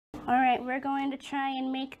Alright, we're going to try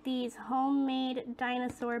and make these homemade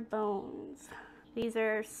dinosaur bones. These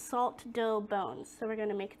are salt dough bones. So we're going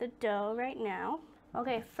to make the dough right now.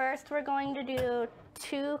 Okay, first we're going to do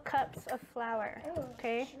 2 cups of flour.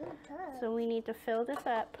 Okay, so we need to fill this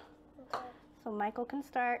up. So Michael can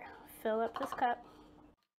start. Fill up this cup.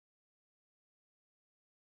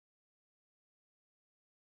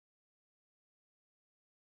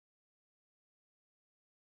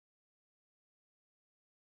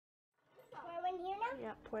 Pour in here now?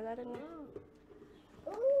 Yeah, pour that in there.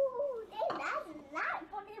 Ooh, that's a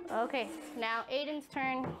lot. Okay, now Aiden's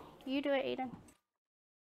turn. You do it, Aiden.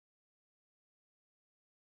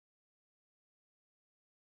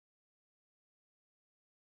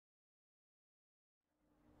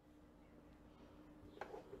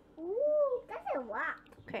 Ooh, that's a lot.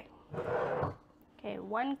 Okay. Okay,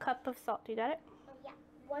 1 cup of salt. You got it? Oh, yeah,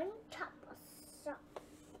 1 cup of salt.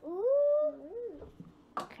 Ooh.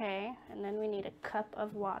 Okay, and then we need a cup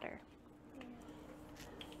of water.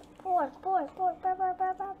 Pour.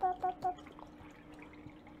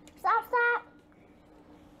 Stop.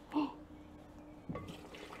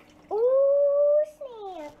 Ooh,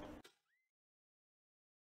 snap.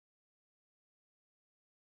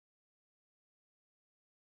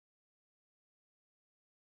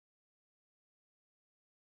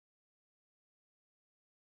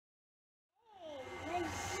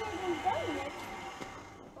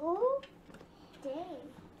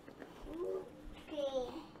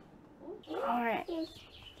 Alright,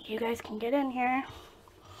 you guys can get in here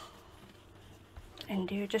and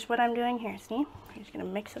do just what I'm doing here. See? I'm just going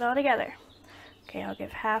to mix it all together. Okay, I'll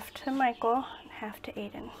give half to Michael and half to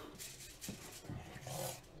Aiden.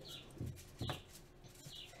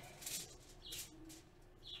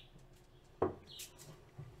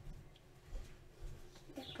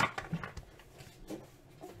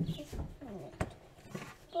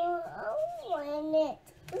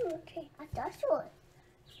 Okay, that's one.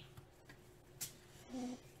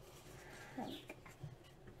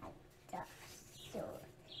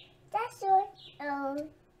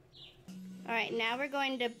 Alright, now we're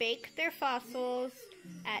going to bake their fossils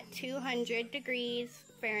at 200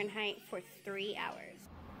 degrees Fahrenheit for 3 hours.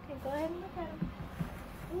 Okay, go ahead and look at them.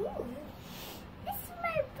 Ooh, this is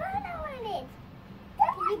my brother on it.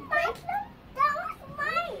 That was mine. That was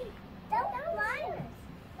mine. That was mine.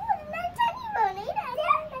 Oh, not tiny one.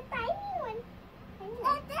 That's the tiny one. This was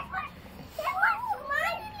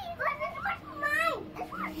mine. This was mine. This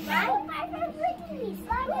was mine. My favorite.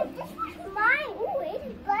 This was mine. Ooh, wait,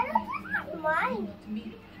 brother, this was mine.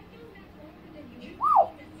 Ooh,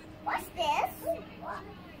 what's this?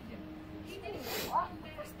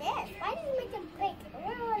 What's this? Why did you make them break? I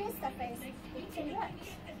wonder what this stuff is. It's too much.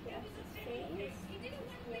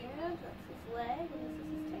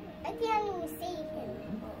 I can't even see him.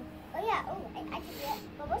 Oh yeah, I can see it.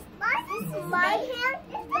 But what's this? Is my hand?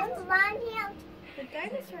 This is my hand. The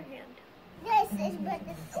dinosaur hand. This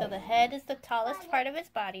So the head is the tallest part of its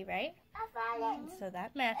body, right? I found it. So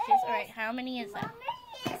that matches. Alright, how many is that?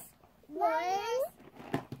 One,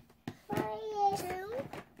 two,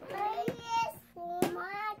 three, four,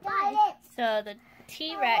 five. So the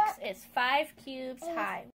T-Rex is 5 cubes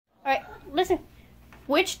high. Alright, listen.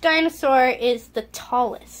 Which dinosaur is the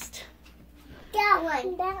tallest? That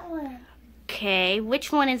one. That one. Okay,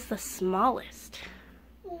 which one is the smallest?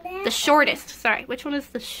 That The shortest, sorry. Which one is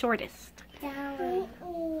the shortest?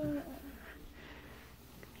 one.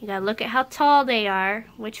 You gotta look at how tall they are.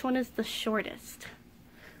 Which one is the shortest?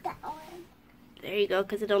 That one. There you go,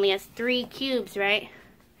 because it only has 3 cubes, right?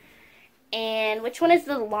 And which one is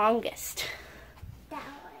the longest? That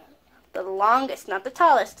one. The longest, not the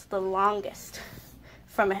tallest, the longest.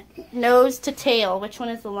 From nose to tail, which one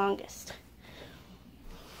is the longest?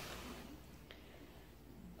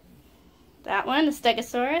 That one, the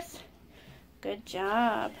Stegosaurus? Good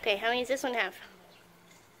job. Okay, how many does this one have?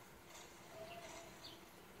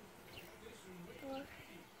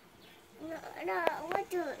 No, what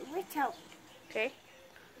do which help? Okay.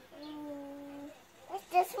 What's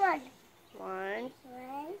this one? 1,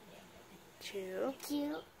 1, 2,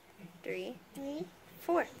 2, 3, 3,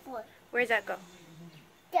 4. 4. Where's that go?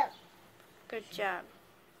 Go. Good job.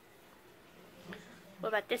 What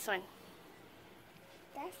about this one?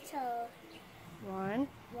 That's 1,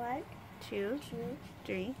 1, 2, 2,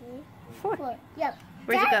 3, 3, 4. 4. Yep.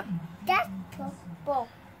 Where's it go? That's purple.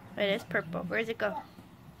 It is purple. Where's it go?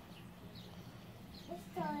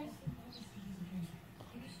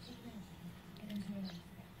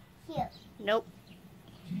 Here. Nope.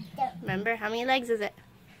 There. Remember, how many legs is it?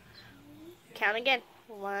 Count again.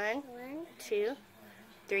 1, 1, 2,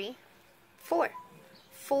 3, 4.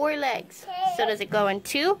 4 legs. So does it go in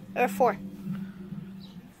 2 or 4?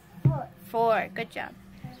 4. 4. Good job.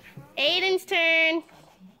 Aiden's turn.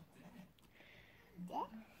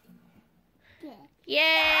 Yay!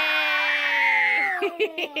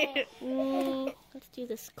 Let's do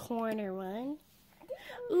this corner one.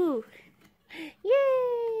 Ooh.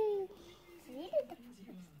 Yay!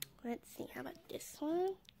 Let's see. How about this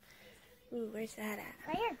one? Ooh, where's that at?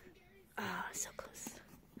 Right here. Oh, so close.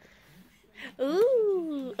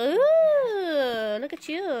 Ooh. Ooh. Look at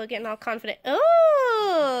you. Getting all confident.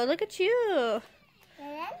 Oh, look at you.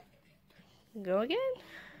 Go again.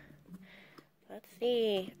 Let's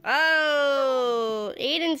see. Oh,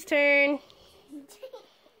 Aiden's turn.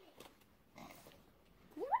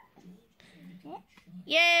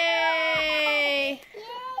 Yay!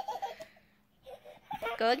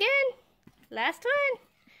 Go again. Last one.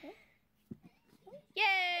 Yay!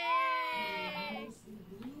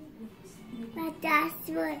 My dad's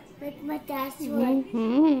one. With my dad's one.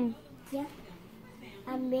 Mm-hmm. Yeah.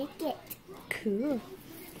 I'll make it. Cool.